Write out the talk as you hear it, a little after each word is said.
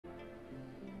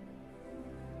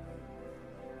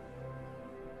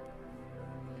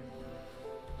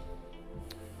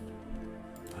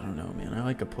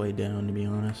like a play down, to be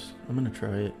honest. I'm gonna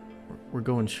try it. We're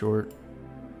going short.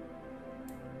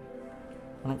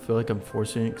 I don't feel like I'm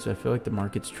forcing it because I feel like the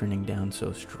market's trending down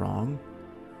so strong.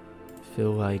 I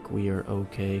feel like we are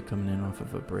okay coming in off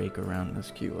of a break around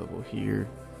this Q level here.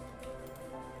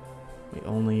 We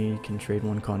only can trade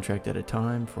one contract at a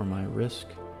time for my risk.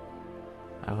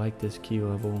 I like this Q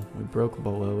level. We broke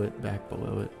below it, back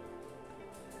below it.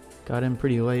 Got in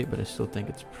pretty late, but I still think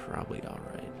it's probably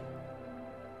alright.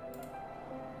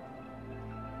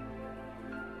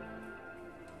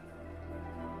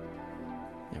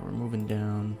 Yeah, we're moving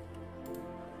down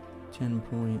 10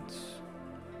 points.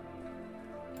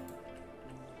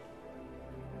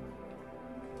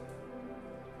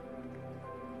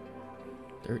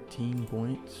 $13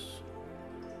 points.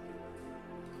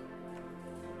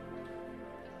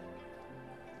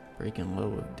 Breaking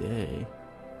low of day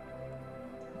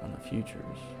on the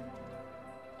futures.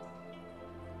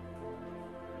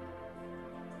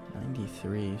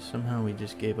 93. Somehow we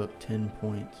just gave up 10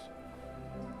 points.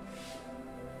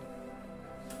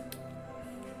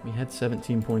 We had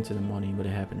 17 points in the money, but it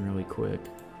happened really quick.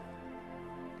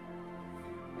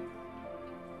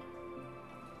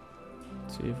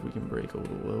 Let's see if we can break a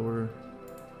little lower.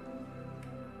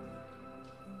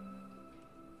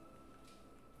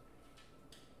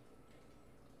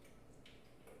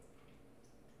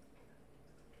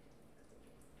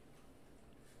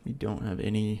 We don't have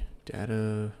any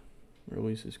data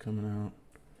releases coming out.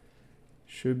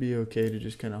 Should be okay to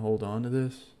just kind of hold on to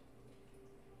this.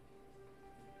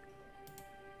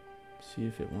 See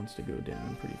if it wants to go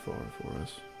down pretty far for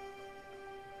us.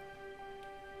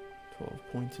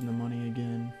 12 points in the money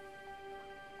again.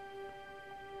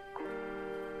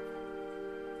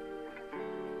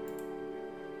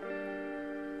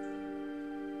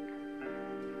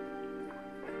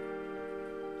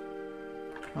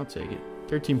 I'll take it.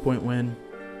 13-point win.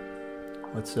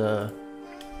 Let's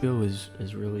Bill is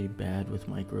really bad with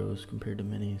micros compared to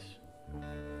minis.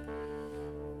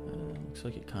 Looks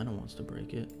like it kind of wants to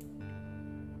break it.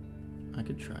 I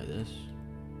could try this.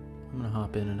 I'm gonna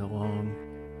hop in and along.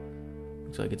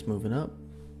 Looks like it's moving up.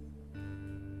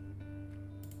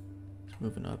 It's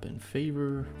moving up in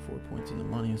favor. 4 points in the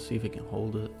money. Let's see if it can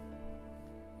hold it.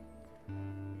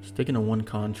 Sticking to one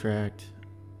contract.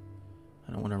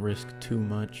 I don't want to risk too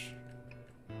much.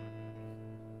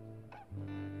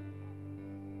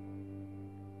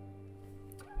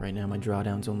 Right now my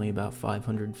drawdown's only about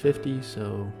 550,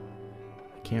 so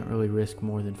I can't really risk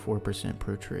more than 4%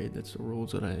 per trade. That's the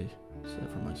rules that I set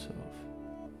for myself.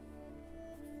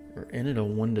 We're in at a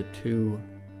 1-to-2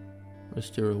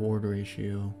 risk to reward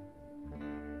ratio.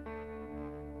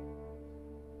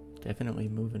 Definitely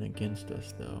moving against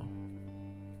us though.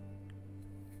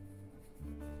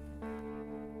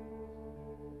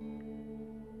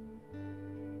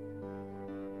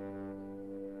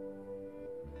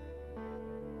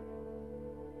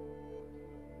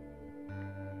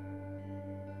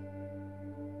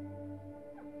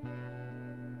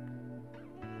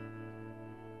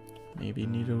 Maybe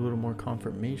need a little more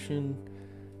confirmation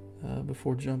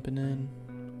before jumping in.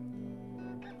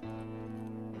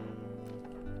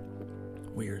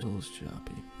 Weird, a little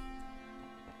choppy.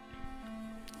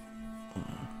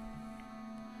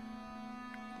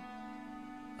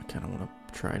 I kind of want to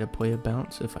try to play a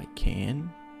bounce if I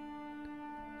can.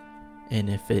 And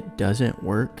if it doesn't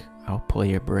work, I'll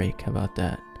play a break. How about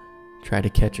that? Try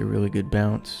to catch a really good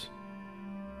bounce.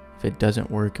 If it doesn't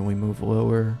work and we move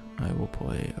lower, I will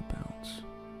play a bounce.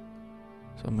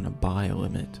 So I'm going to buy a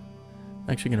limit. I'm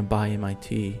actually going to buy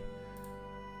MIT.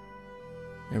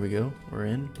 There we go. We're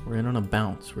in. We're in on a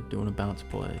bounce. We're doing a bounce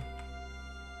play.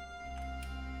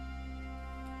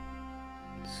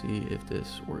 Let's see if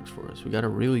this works for us. We got a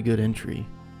really good entry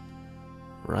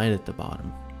right at the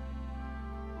bottom.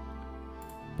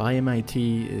 Buy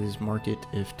MIT is market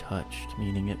if touched,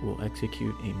 meaning it will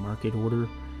execute a market order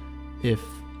if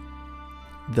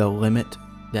the limit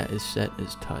that is set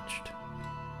is touched.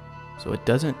 So it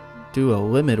doesn't do a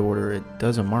limit order, it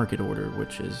does a market order,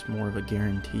 which is more of a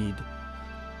guaranteed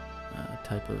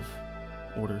type of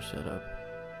order setup.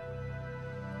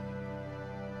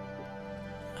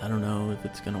 I don't know if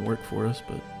it's going to work for us,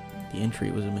 but the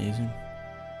entry was amazing.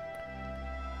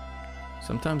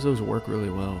 Sometimes those work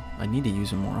really well. I need to use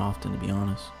them more often, to be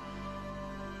honest.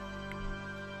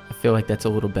 I feel like that's a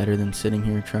little better than sitting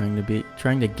here trying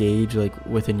to gauge, like,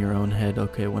 within your own head,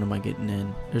 okay, when am I getting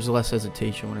in? There's less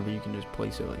hesitation whenever you can just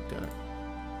place it like that.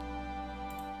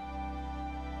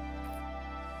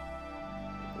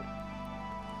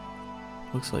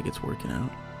 Looks like it's working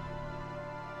out.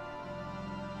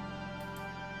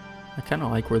 I kind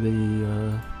of like where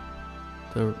the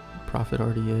profit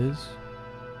already is.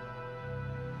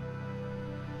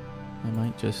 I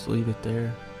might just leave it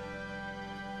there.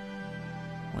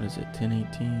 What is it,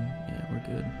 10:18? Yeah, we're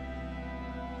good.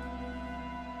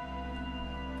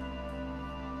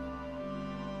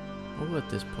 We'll let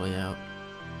this play out.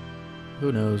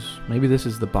 Who knows? Maybe this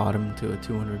is the bottom to a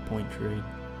 200-point trade.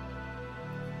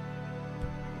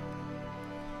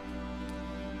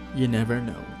 You never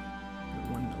know.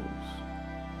 No one knows.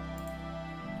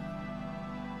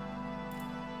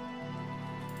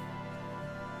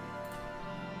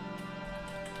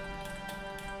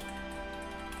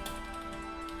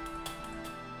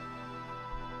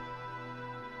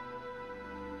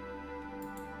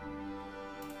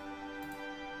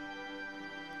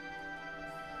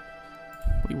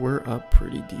 We were up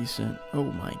pretty decent. Oh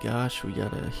my gosh, we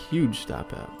got a huge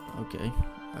stop out. Okay.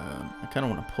 I kind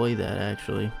of want to play that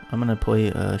actually. I'm going to play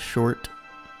a short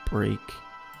break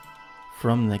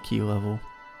from the key level.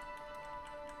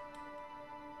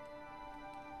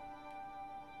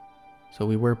 So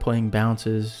we were playing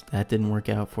bounces. That didn't work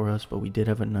out for us, but we did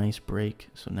have a nice break.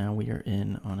 So now we are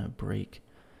in on a break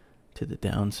to the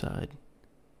downside.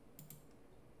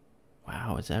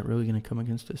 Wow, is that really going to come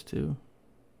against us too?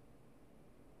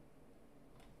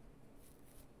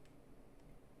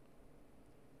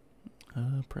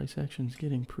 Price action's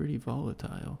getting pretty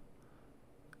volatile.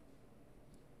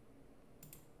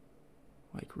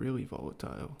 Like really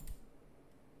volatile.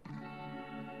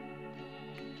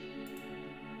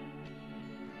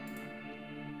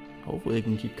 Hopefully it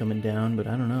can keep coming down, but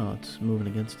I don't know. It's moving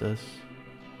against us.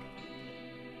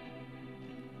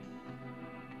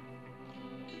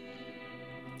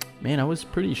 Man, I was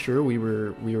pretty sure we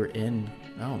were in.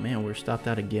 Oh man, we're stopped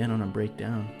out again on a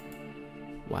breakdown.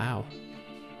 Wow.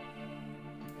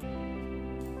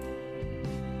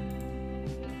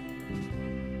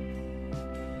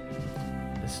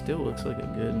 Still looks like a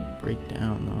good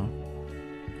breakdown though.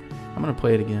 I'm gonna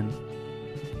play it again.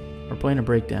 We're playing a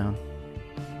breakdown.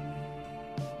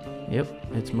 Yep,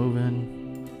 it's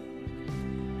moving.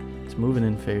 It's moving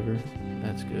in favor.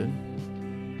 That's good.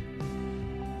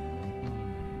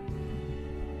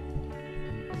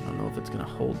 I don't know if it's gonna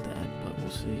hold that, but we'll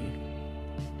see.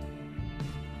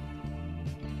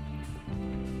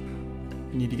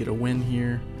 We need to get a win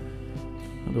here.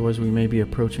 Otherwise we may be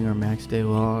approaching our max day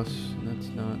loss. That's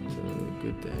not a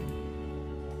good thing.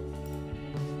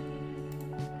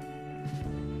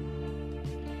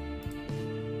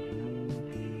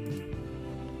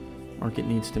 Market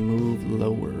needs to move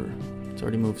lower. It's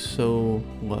already moved so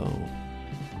low.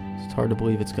 It's hard to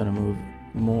believe it's going to move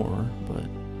more, but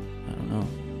I don't know.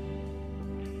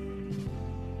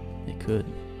 It could.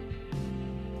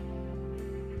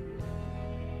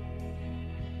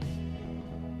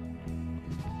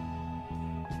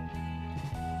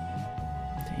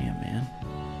 Damn, man.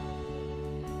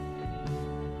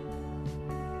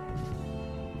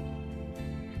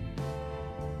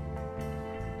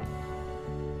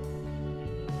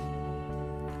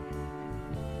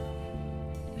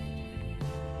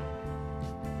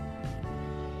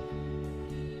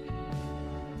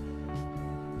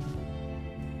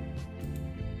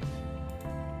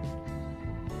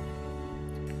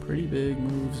 Pretty big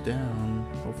moves down.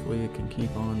 Hopefully it can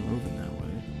keep on moving that way.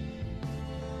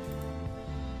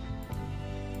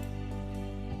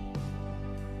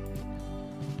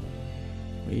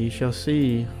 We shall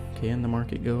see. Can the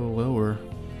market go lower?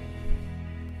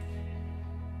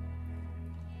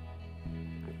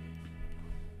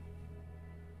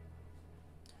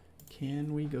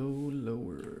 Can we go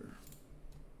lower?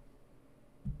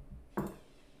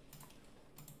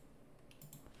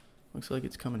 Looks like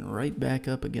it's coming right back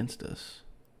up against us.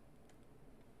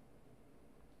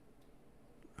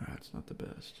 That's not the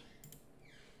best.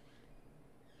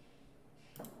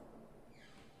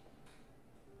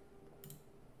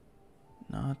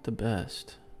 Not the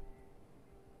best.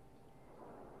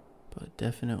 But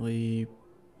definitely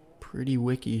pretty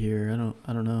wicky here.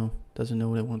 I don't know. Doesn't know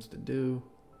what it wants to do.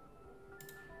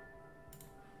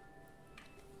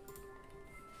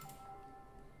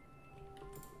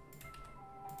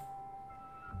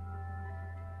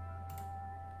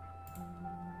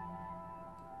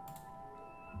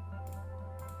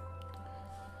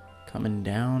 Coming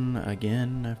down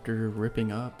again after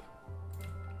ripping up.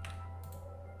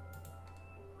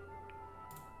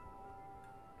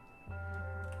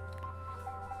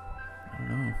 I don't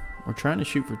know. We're trying to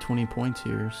shoot for 20 points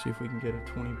here. See if we can get a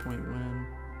 20-point win.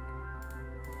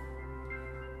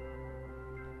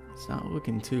 It's not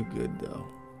looking too good though.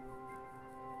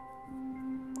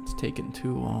 It's taking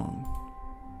too long.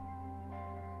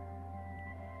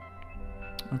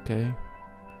 Okay.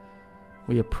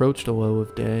 We approached a low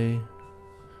of day.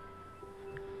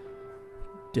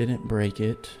 Didn't break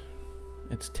it.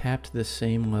 It's tapped the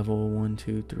same level 1,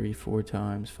 2, 3, 4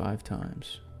 times, 5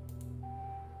 times.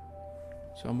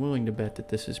 So I'm willing to bet that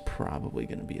this is probably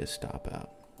going to be a stop out.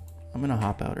 I'm going to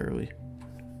hop out early.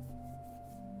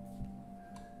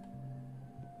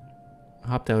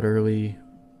 Hopped out early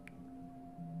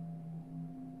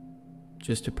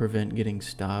just to prevent getting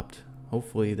stopped.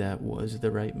 Hopefully that was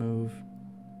the right move.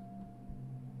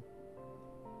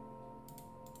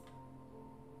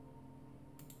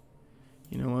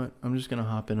 You know what? I'm just going to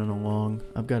hop in on a long.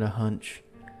 I've got a hunch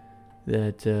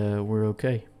that we're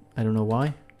okay. I don't know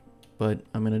why, but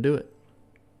I'm going to do it.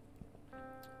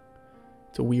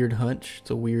 It's a weird hunch.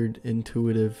 It's a weird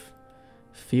intuitive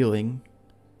feeling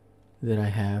that I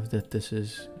have that this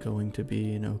is going to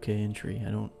be an okay entry.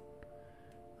 I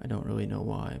don't really know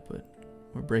why, but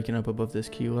we're breaking up above this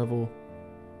key level.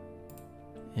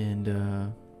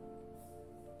 And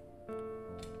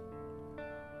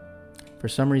for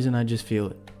some reason, I just feel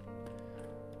it.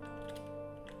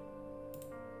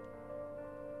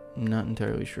 I'm not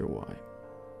entirely sure why,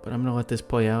 but I'm going to let this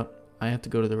play out. I have to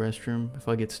go to the restroom. If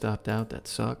I get stopped out, that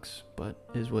sucks, but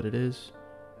is what it is.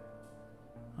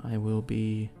 I will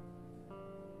be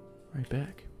right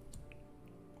back.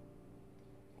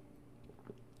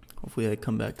 Hopefully I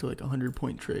come back to like a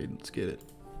 100-point trade. Let's get it.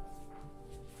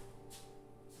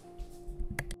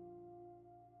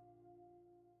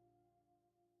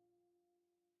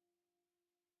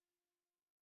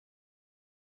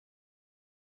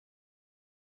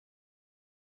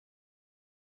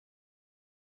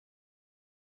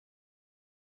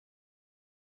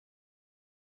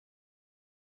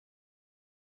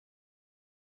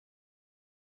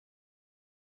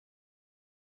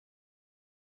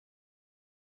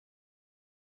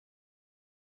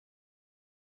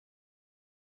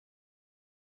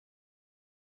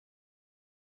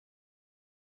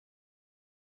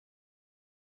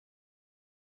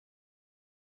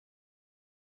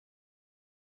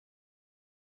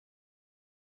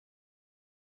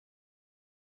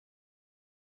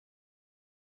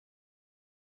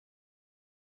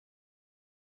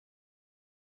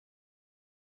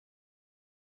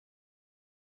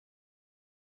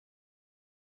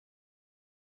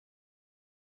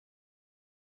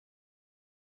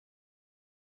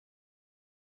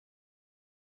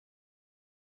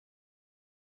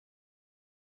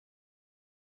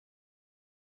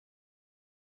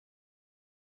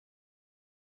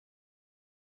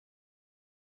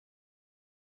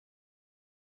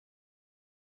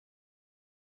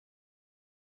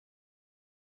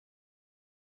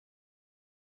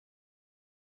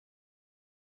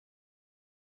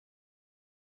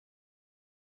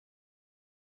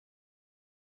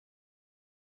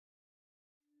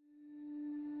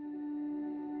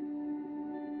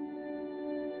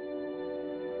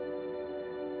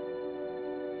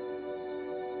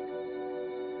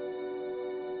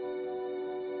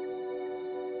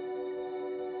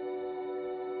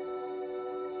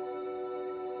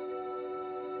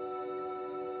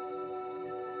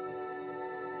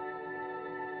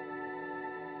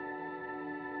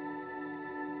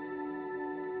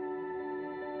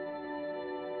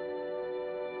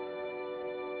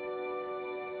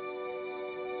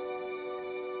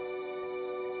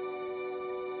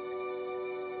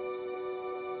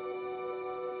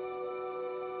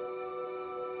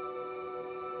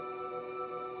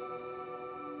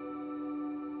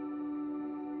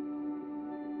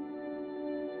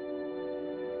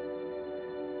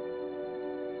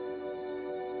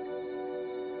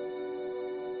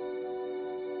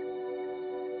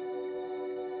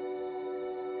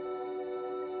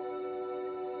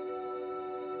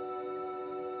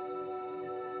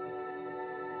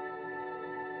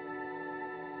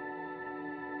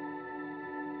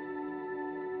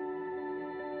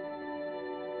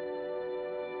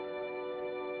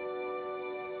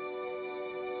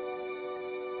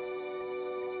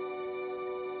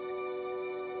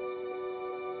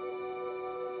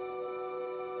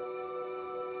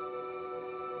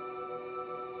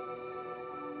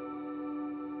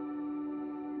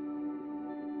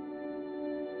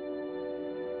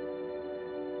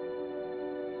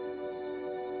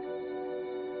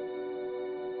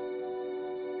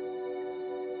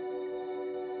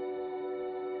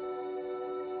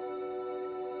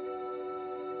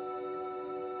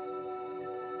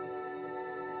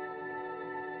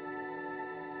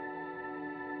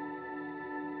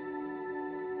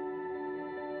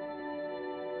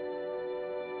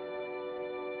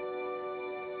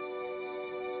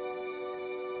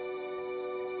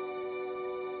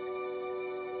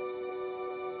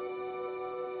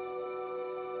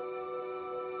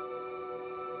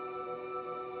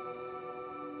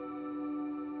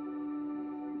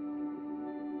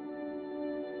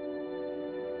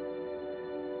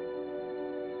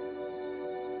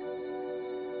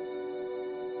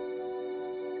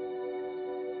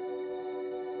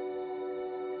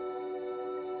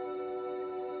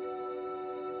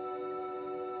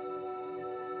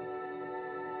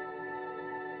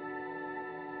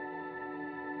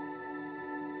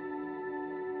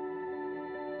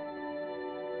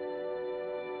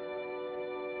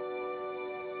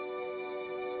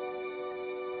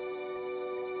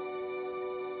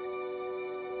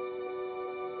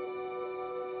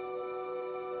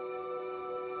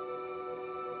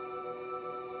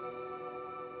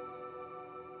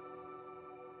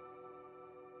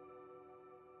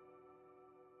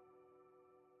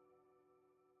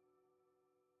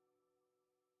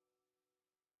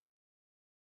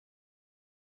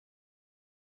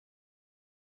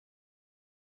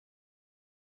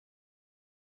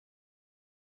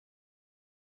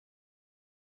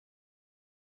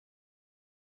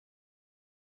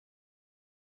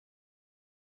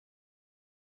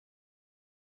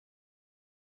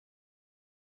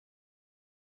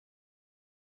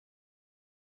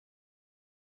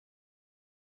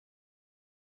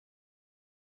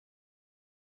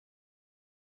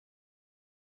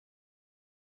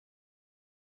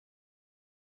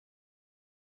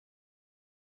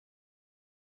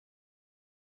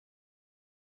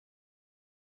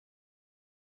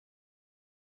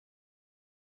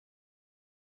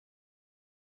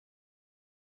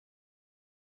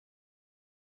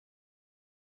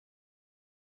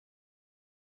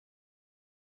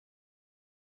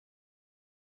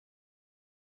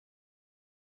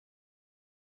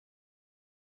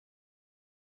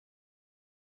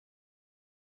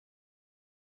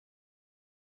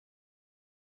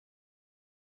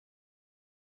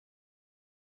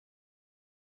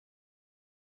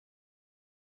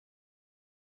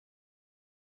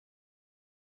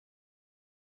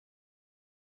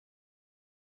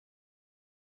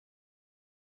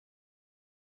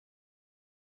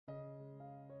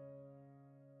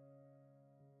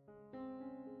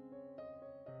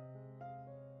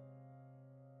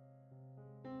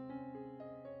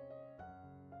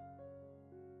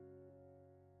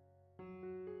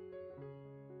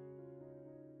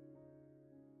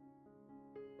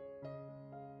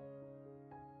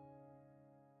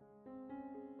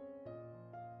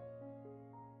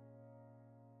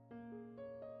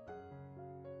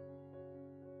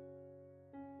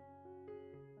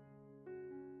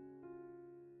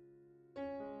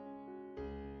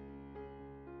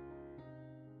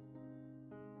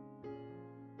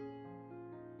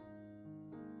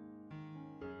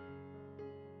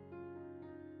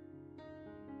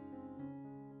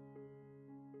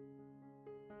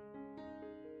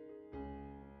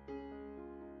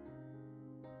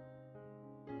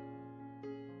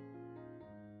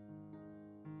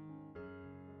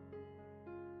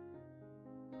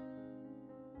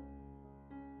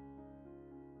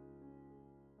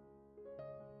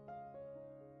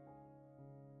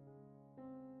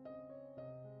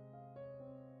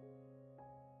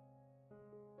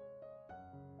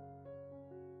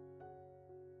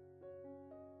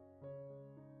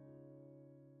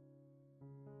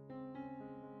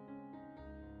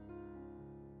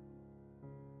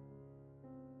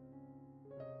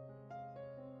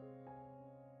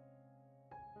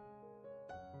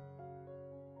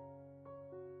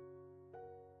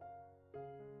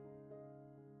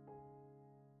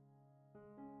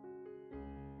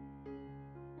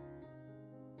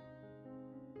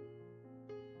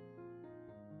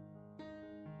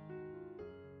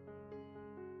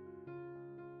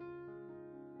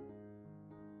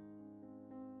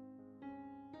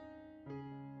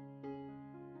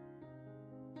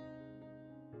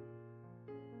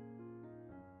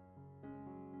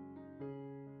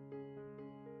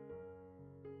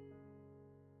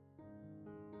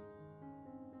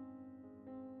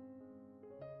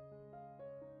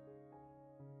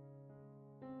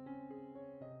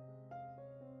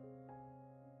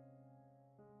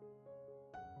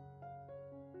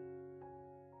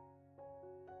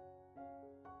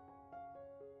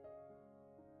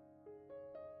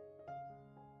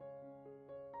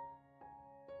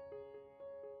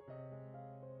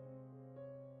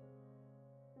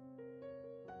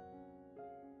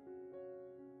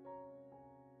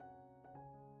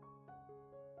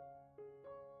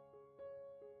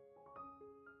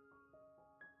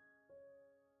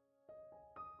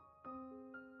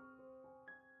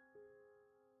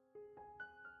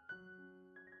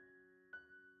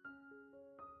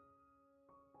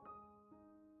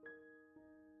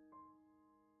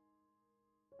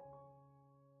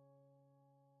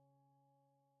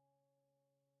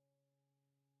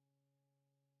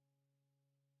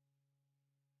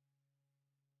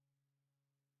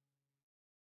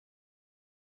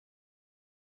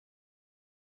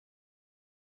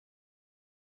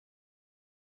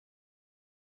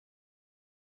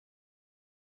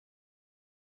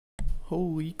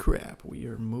 Holy crap, we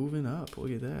are moving up.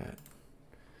 Look at that.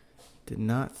 Did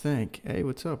not think. Hey,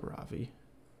 what's up, Ravi?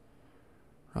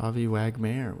 Ravi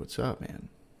Wagmare, what's up, man?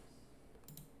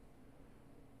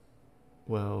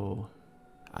 Well,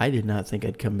 I did not think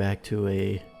I'd come back to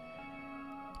a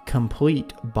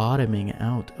complete bottoming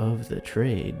out of the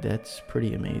trade. That's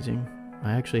pretty amazing.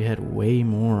 I actually had way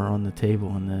more on the table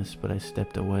on this, but I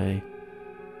stepped away.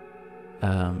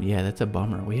 Yeah, that's a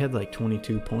bummer. We had like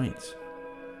 22 points.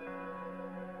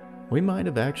 We might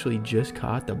have actually just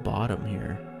caught the bottom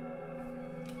here.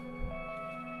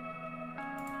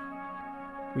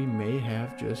 We may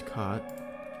have just caught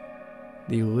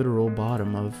the literal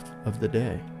bottom of the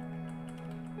day.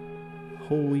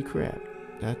 Holy crap.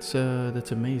 That's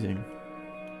amazing.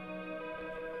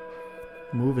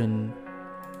 Moving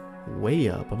way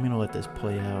up. I'm gonna let this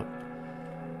play out.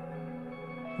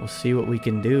 We'll see what we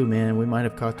can do, man. We might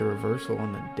have caught the reversal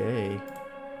on the day.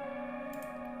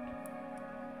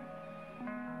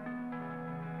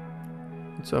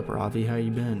 What's up, Ravi? How you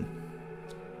been?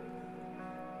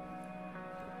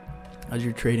 How's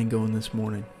your trading going this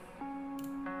morning?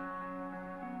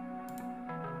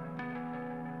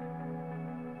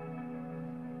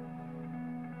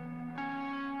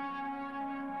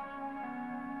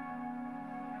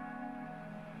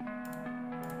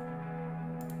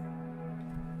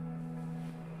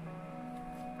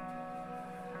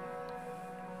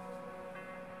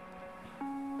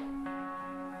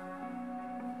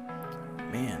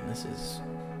 Man, this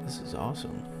is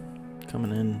awesome.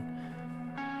 Coming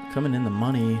in the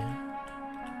money.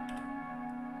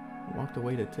 Walked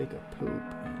away to take a poop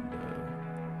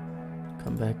and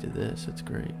come back to this. It's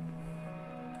great.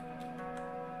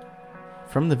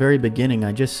 From the very beginning,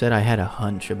 I just said I had a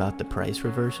hunch about the price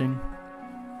reversing,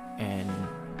 and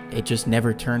it just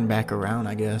never turned back around,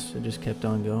 I guess. It just kept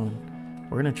on going.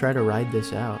 We're going to try to ride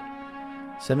this out.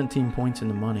 17 points in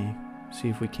the money. See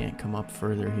if we can't come up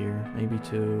further here. Maybe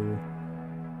to,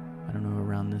 I don't know,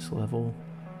 around this level.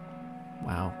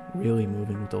 Wow, really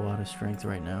moving with a lot of strength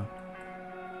right now.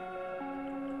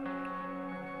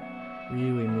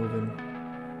 Really moving.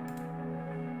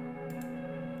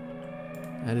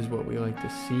 That is what we like to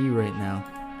see right now.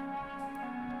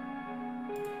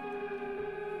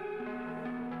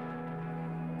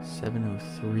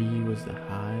 $703 was the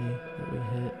high that we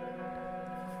hit.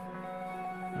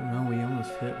 I don't know, we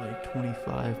almost hit like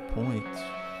 25 points.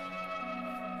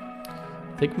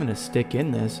 I think I'm going to stick in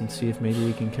this and see if maybe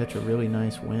we can catch a really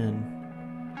nice win.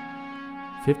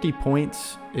 50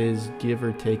 points is give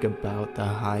or take about the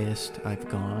highest I've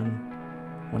gone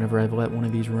whenever I've let one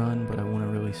of these run, but I want to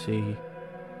really see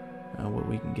what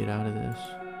we can get out of this.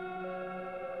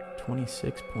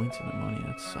 26 points in the money,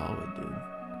 that's solid, dude.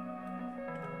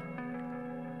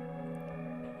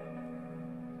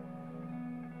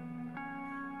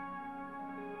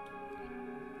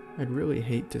 I'd really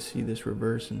hate to see this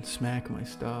reverse and smack my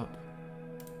stop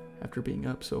after being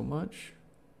up so much,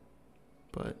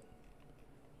 but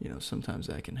you know, sometimes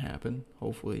that can happen.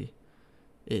 Hopefully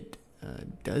it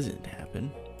doesn't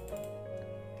happen.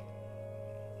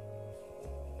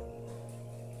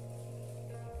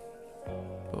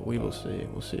 But we will see.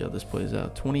 We'll see how this plays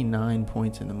out. 29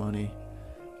 points in the money.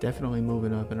 Definitely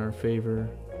moving up in our favor.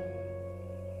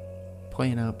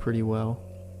 Playing out pretty well.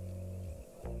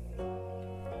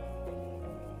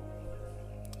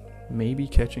 Maybe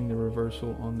catching the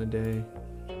reversal on the day.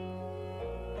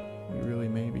 We really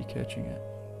may be catching it.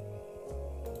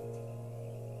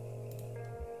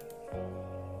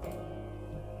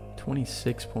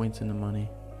 $26 points in the money.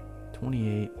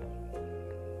 28.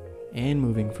 And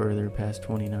moving further past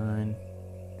 29.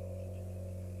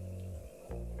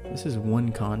 This is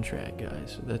one contract,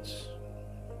 guys, so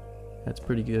that's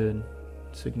pretty good.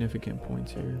 Significant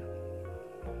points here.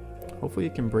 Hopefully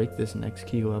it can break this next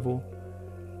key level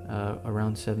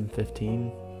around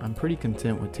 715. I'm pretty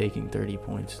content with taking 30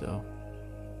 points though.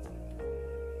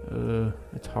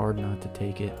 It's hard not to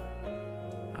take it.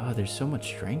 Oh, there's so much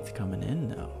strength coming in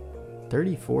though.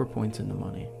 34 points in the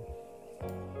money.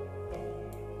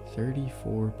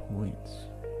 34 points.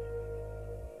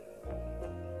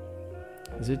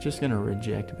 Is it just gonna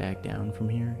reject back down from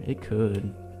here? It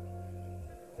could.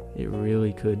 It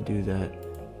really could do that.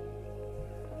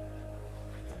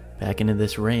 Back into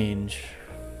this range.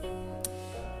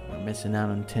 We're missing out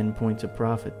on 10 points of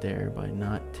profit there by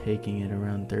not taking it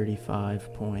around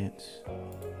 35 points.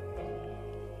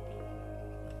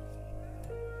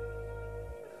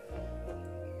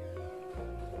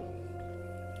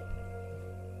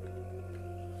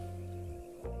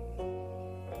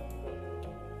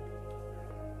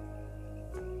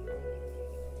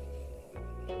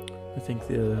 I think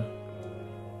the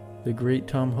The great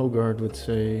Tom Hogarth would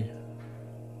say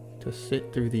to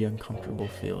sit through the uncomfortable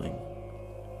feeling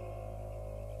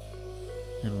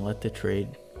and let the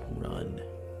trade run.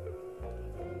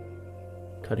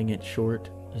 Cutting it short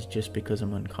is just because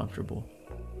I'm uncomfortable.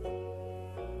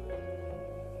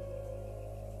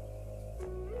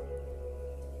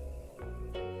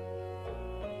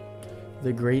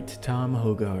 The great Tom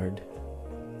Hogarth.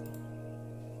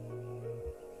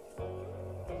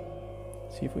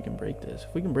 See if we can break this.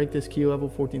 If we can break this key level,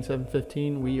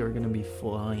 14,715, we are going to be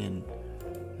flying.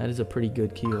 That is a pretty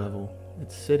good key level.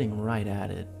 It's sitting right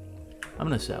at it. I'm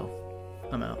going to sell.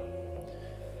 I'm out.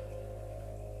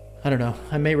 I don't know.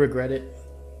 I may regret it,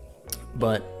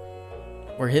 but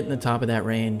we're hitting the top of that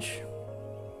range.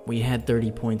 We had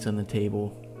 30 points on the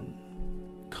table.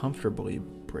 Comfortably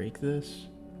break this?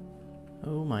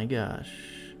 Oh my gosh.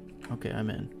 Okay,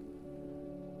 I'm in.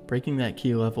 Breaking that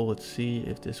key level. Let's see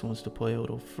if this wants to play a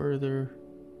little further.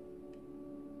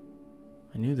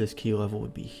 I knew this key level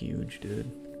would be huge,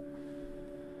 dude.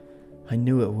 I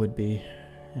knew it would be.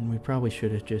 And we probably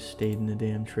should have just stayed in the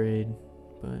damn trade,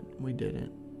 but we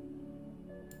didn't.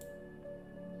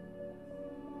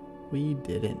 We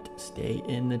didn't stay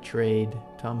in the trade.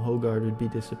 Tom Hogarth would be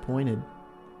disappointed.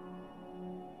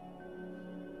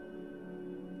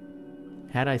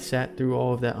 Had I sat through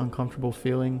all of that uncomfortable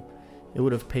feeling, it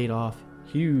would have paid off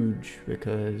huge,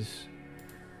 because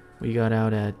we got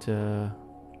out at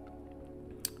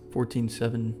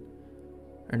 14.7,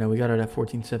 or no, we got out at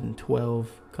 14.712,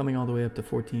 coming all the way up to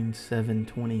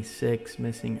 14.726,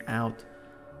 missing out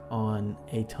on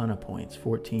a ton of points,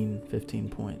 14, 15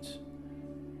 points.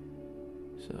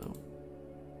 So,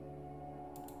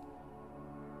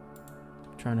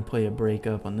 trying to play a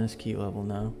breakup on this key level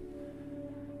now.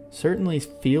 Certainly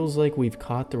feels like we've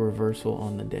caught the reversal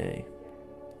on the day.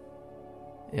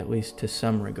 At least to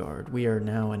some regard. We are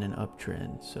now in an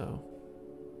uptrend, so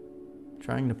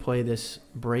trying to play this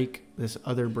break, this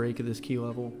other break of this key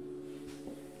level.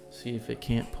 See if it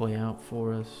can't play out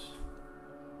for us.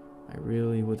 I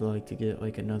really would like to get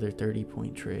like another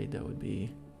 30-point trade. That would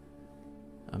be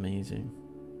amazing.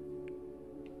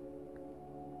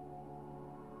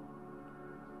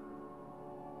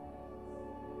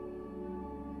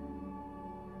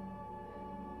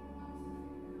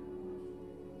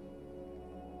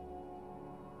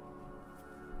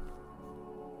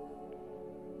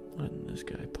 Letting this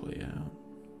guy play out.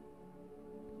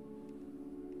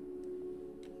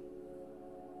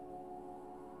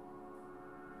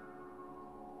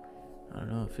 I don't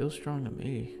know, it feels strong to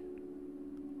me.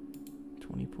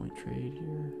 20-point trade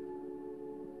here.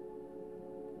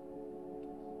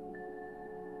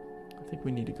 I think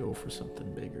we need to go for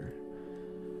something bigger.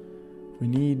 We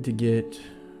need to get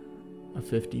a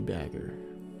 50 bagger.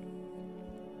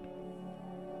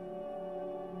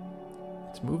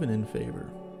 It's moving in favor.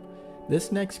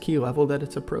 This next key level that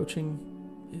it's approaching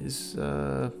is,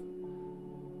 I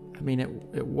mean,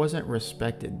 it wasn't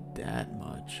respected that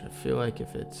much. I feel like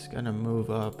if it's going to move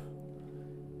up,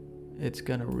 it's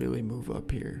going to really move up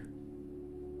here.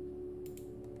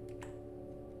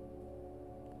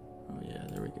 Oh yeah,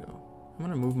 there we go. I'm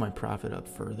going to move my profit up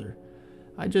further.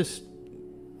 I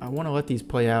want to let these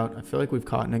play out. I feel like we've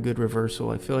caught in a good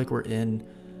reversal. I feel like we're in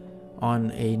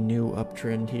on a new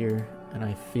uptrend here. And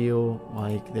I feel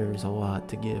like there's a lot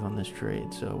to give on this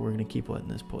trade, so we're going to keep letting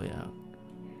this play out.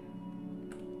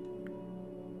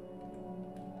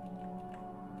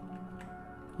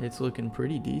 It's looking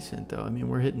pretty decent, though. I mean,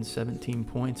 we're hitting 17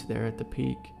 points there at the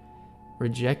peak,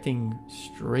 rejecting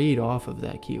straight off of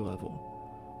that key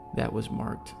level that was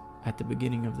marked at the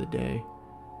beginning of the day.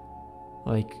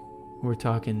 Like, we're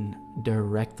talking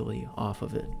directly off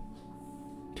of it,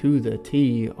 to the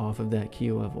T off of that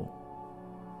key level.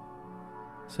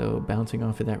 So bouncing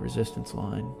off of that resistance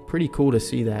line. Pretty cool to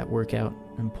see that work out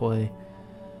and play.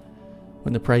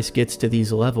 When the price gets to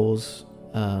these levels,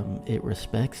 it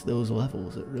respects those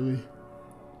levels. It really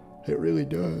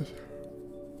does.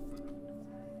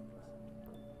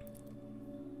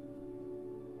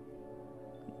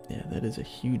 Yeah, that is a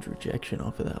huge rejection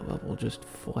off of that level. Just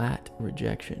flat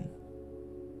rejection.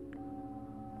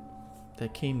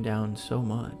 That came down so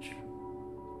much.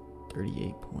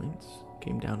 38 points.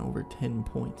 Came down over 10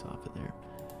 points off of there.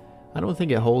 I don't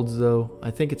think it holds, though. I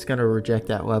think it's going to reject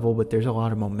that level, but there's a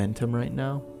lot of momentum right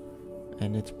now,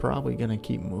 and it's probably going to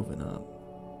keep moving up.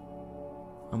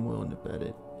 I'm willing to bet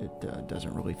it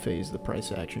doesn't really phase the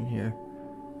price action here.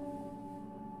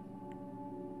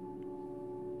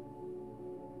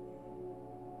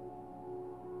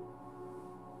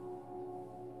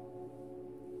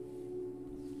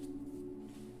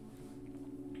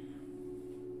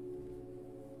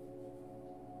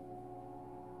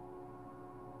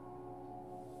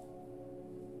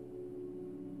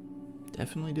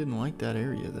 Definitely didn't like that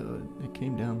area though. It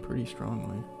came down pretty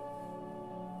strongly.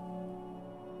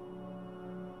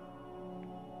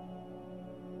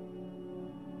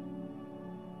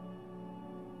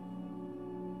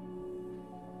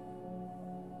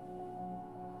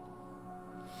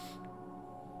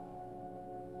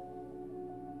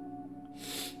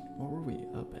 What were we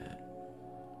up at?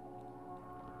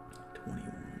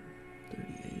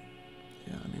 21.38.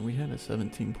 Yeah, I mean, we had a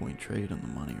 17-point trade on the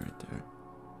money right there.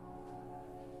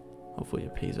 Hopefully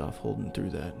it pays off holding through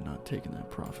that and not taking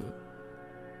that profit.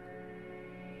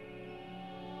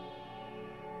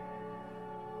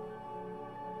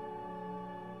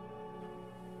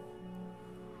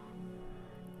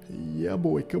 Yeah,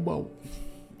 boy, come on.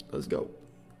 Let's go.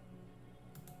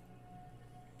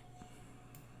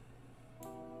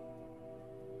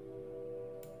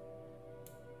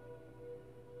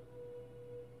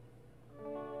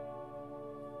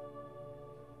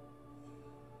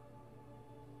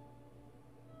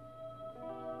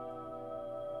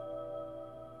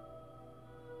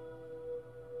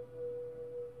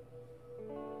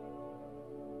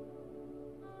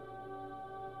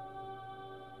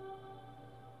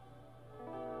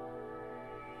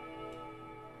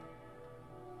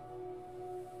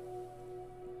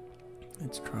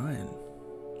 It's trying.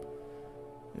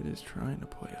 It is trying to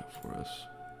play out for us.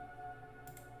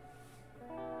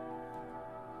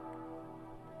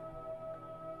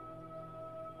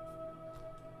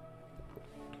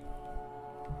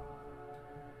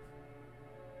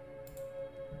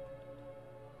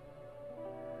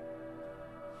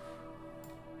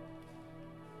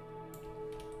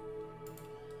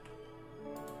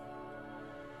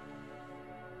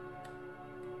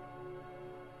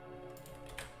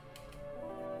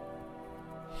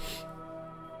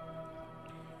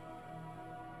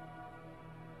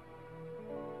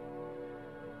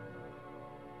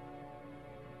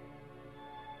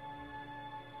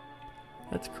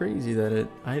 That's crazy that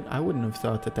I wouldn't have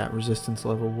thought that resistance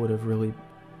level would have really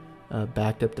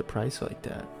backed up the price like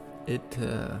that.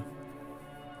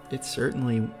 It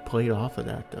certainly played off of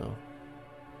that though.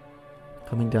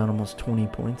 Coming down almost 20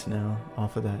 points now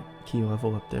off of that key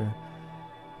level up there.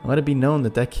 Let it be known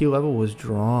that key level was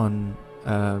drawn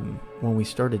when we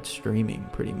started streaming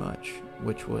pretty much,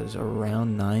 which was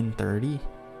around 9:30,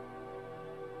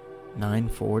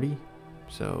 9:40.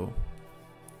 So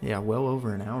yeah, well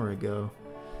over an hour ago.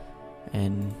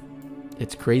 And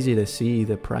it's crazy to see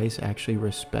the price actually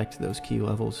respect those key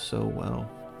levels so well.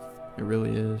 It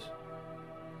really is.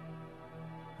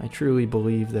 I truly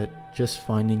believe that just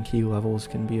finding key levels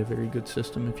can be a very good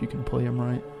system if you can play them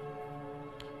right.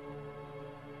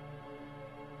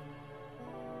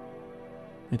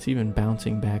 It's even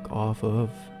bouncing back off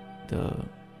of the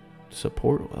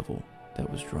support level that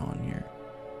was drawn here.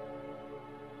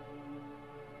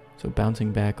 So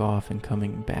bouncing back off and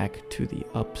coming back to the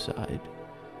upside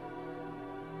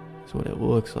is what it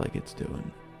looks like it's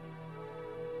doing.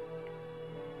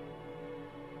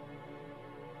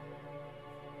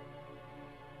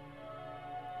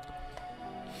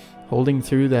 Holding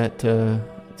through that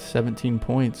 17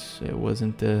 points, it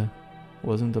wasn't the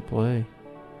play,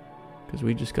 because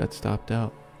we just got stopped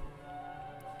out.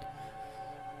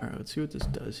 All right, let's see what this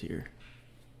does here.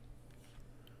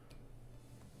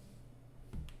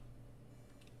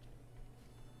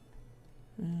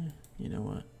 You know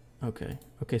what?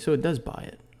 Okay, so it does buy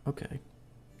it. Okay.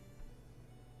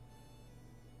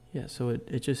 Yeah, so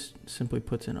it just simply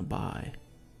puts in a buy.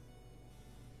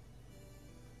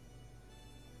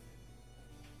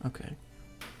 Okay.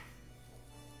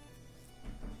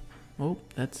 Oh,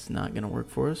 that's not going to work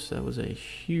for us. That was a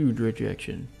huge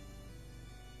rejection.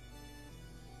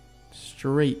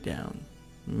 Straight down.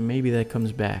 Maybe that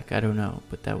comes back. I don't know,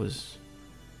 but that wasn't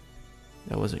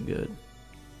good.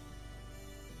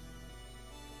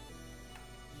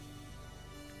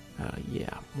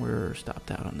 Yeah, we're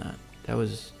stopped out on that. That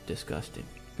was disgusting.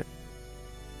 I'm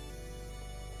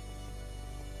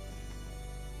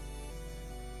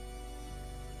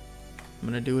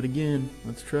gonna do it again.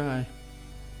 Let's try.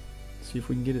 See if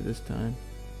we can get it this time.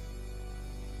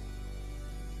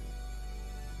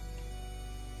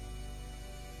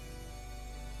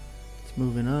 It's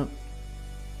moving up.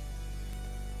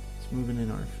 It's moving in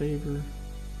our favor.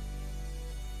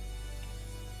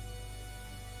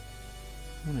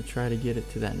 I'm going to try to get it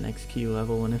to that next key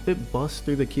level, and if it busts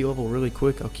through the key level really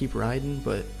quick, I'll keep riding,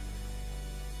 but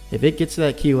if it gets to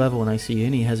that key level and I see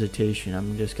any hesitation,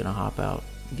 I'm just going to hop out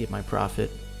and get my profit.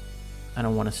 I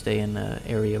don't want to stay in the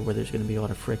area where there's going to be a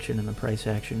lot of friction in the price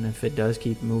action. If it does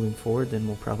keep moving forward, then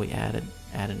we'll probably add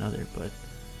another, but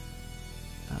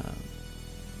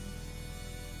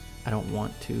I don't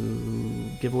want to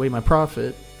give away my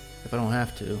profit if I don't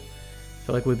have to. I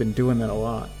feel like we've been doing that a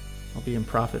lot. I'll be in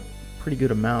profit a pretty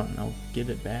good amount and I'll give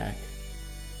it back.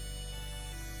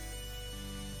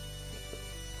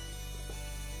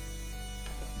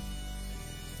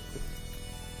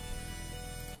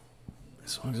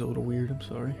 This song's a little weird, I'm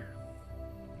sorry.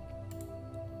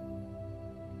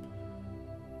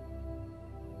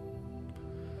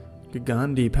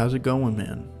 Gandhi, how's it going,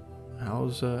 man?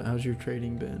 How's your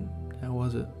trading been? How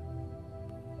was it?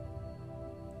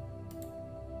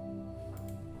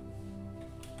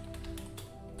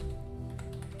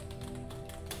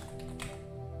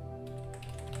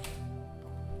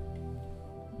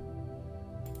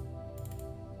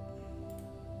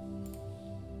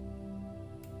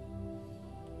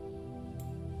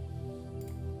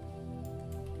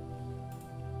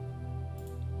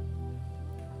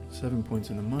 $7 points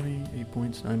in the money, 8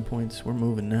 points, 9 points. We're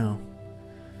moving now.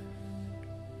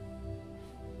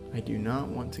 I do not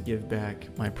want to give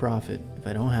back my profit if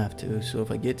I don't have to. So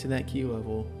if I get to that key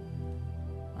level,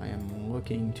 I am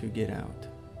looking to get out.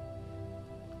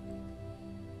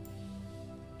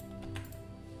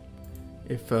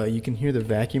 If you can hear the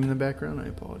vacuum in the background, I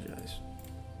apologize.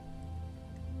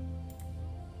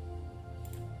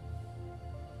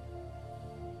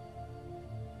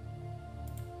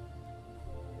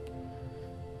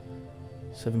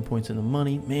 $7 points in the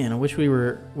money. Man, I wish we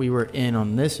were in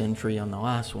on this entry on the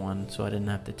last one, so I didn't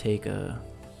have to take a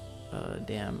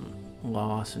damn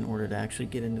loss in order to actually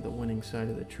get into the winning side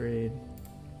of the trade.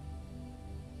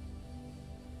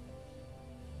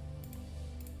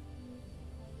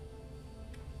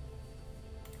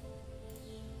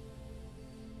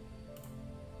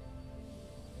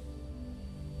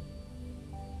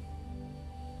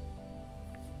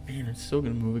 Man, it's still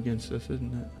gonna move against us,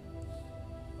 isn't it?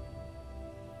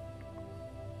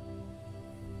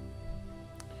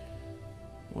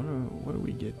 What do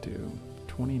we get to?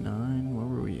 29? What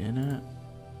were we in at?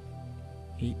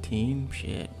 18?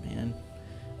 Shit, man.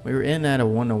 We were in at a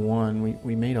 1-to-1.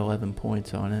 We made 11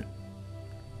 points on it.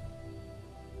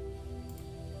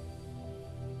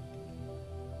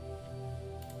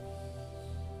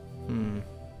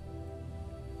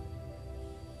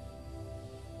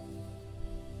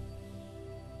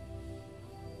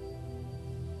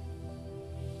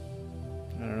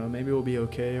 I don't know, maybe we'll be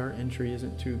okay. Our entry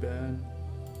isn't too bad.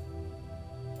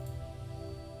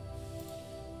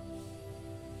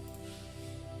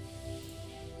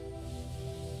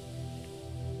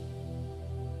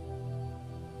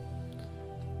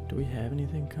 Do we have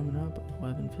anything coming up?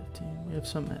 11, 15. We have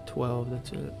something at 12.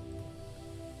 That's it.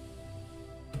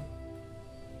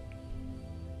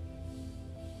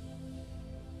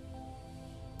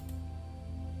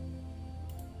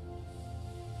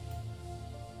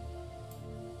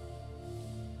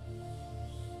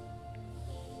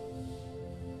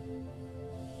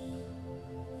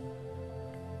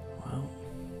 Wow.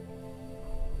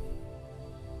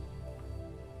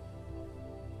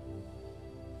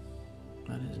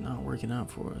 That is not working out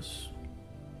for us.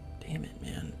 Damn it,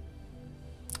 man.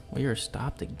 We are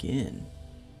stopped again.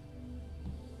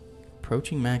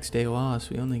 Approaching max day loss.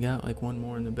 We only got like one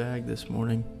more in the bag this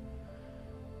morning.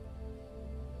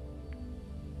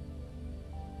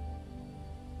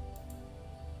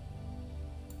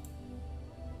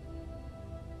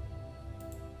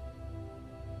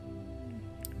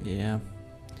 Yeah.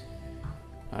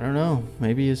 I don't know.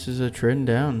 Maybe this is a trend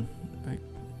down. Like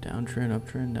downtrend,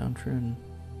 uptrend, downtrend.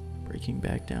 Breaking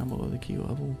back down below the key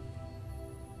level.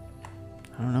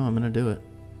 I don't know. I'm going to do it.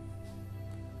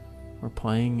 We're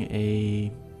playing a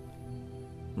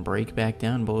break back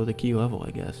down below the key level,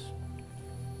 I guess.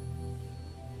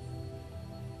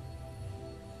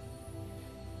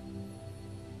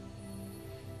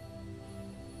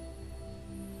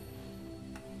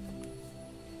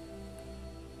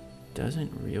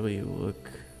 Doesn't really look...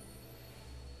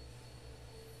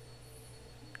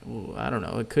 Ooh, I don't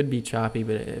know. It could be choppy,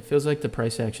 but it feels like the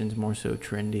price action's more so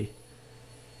trendy.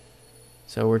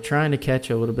 So we're trying to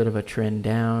catch a little bit of a trend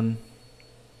down.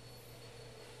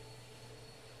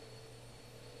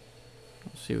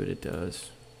 We'll see what it does.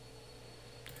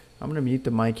 I'm going to mute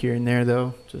the mic here and there,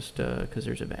 though, just because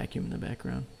there's a vacuum in the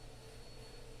background.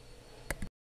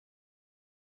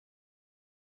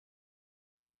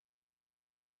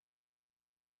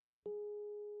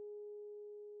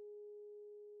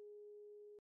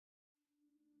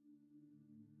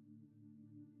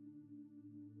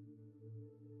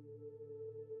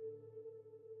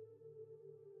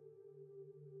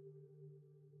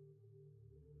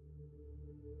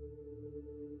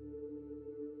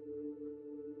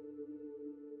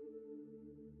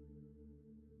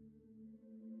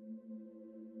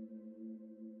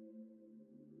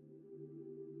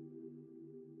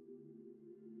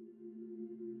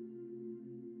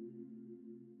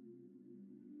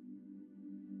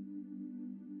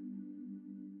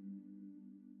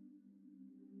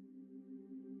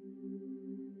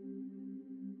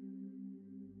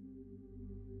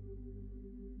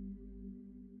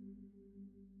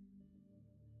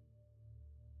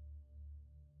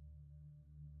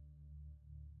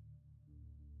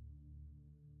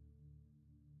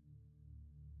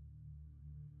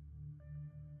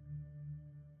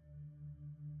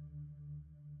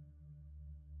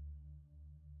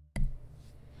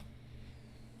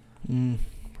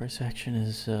 Price action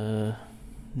is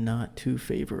not too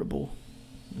favorable.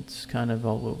 It's kind of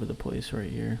all over the place right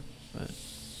here, but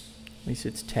at least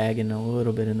it's tagging a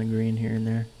little bit in the green here and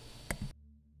there.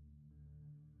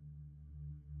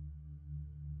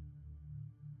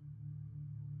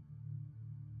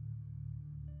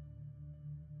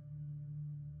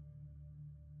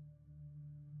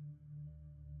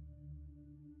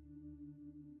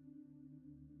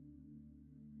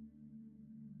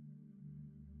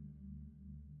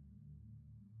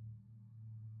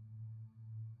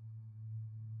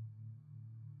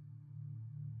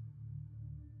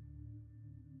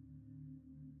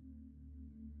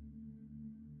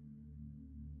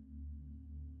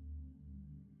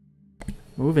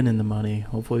 Moving in the money.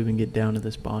 Hopefully we can get down to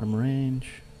this bottom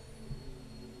range.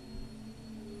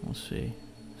 We'll see.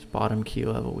 This bottom key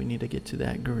level, we need to get to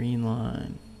that green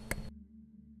line.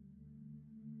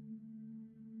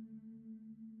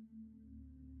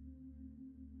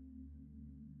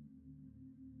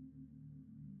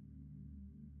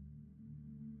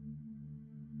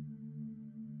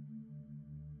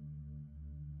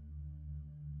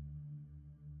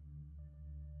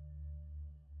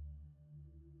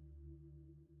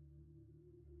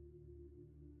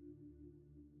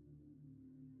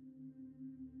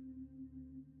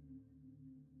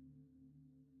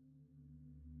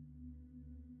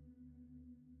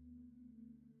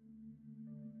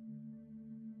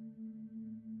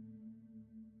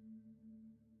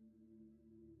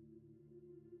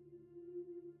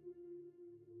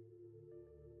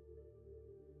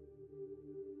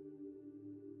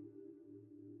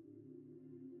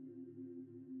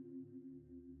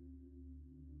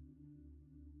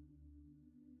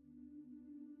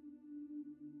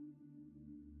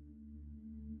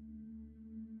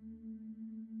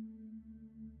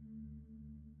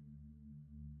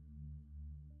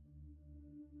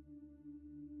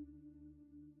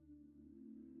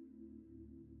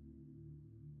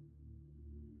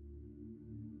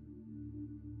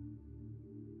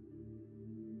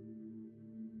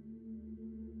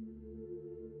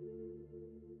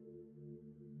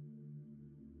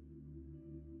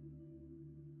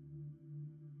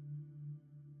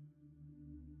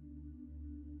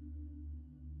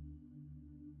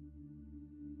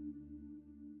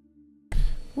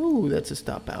 Ooh, that's a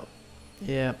stop out.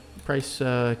 Yeah, price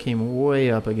came way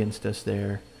up against us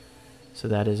there, so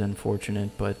that is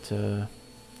unfortunate. But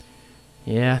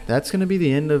yeah, that's gonna be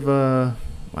the end of.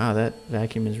 Wow, that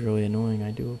vacuum is really annoying.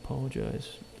 I do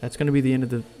apologize. That's gonna be the end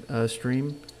of the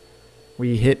stream.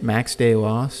 We hit max day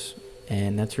loss,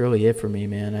 and that's really it for me,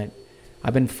 man.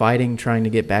 I've been fighting trying to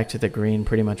get back to the green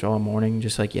pretty much all morning,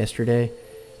 just like yesterday,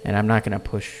 and I'm not gonna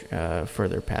push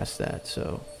further past that.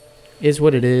 So, is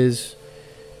what it is.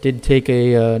 Did take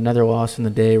another loss in the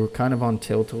day. We're kind of on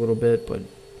tilt a little bit, but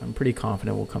I'm pretty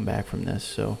confident we'll come back from this.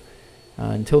 So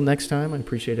until next time, I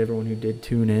appreciate everyone who did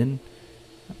tune in.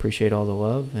 I appreciate all the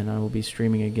love, and I will be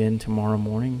streaming again tomorrow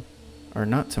morning. Or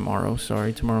not tomorrow,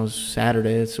 sorry. Tomorrow's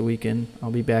Saturday. It's the weekend.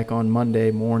 I'll be back on Monday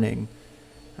morning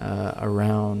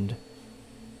around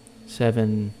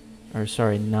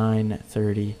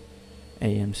 9:30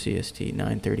 a.m. CST.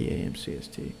 9:30 a.m.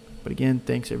 CST. But again,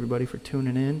 thanks everybody for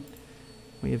tuning in.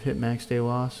 We have hit max day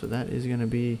loss, so that is going to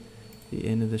be the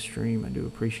end of the stream. I do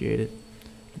appreciate it.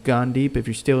 Gone deep. If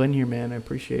you're still in here, man, I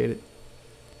appreciate it.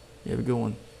 You have a good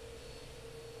one.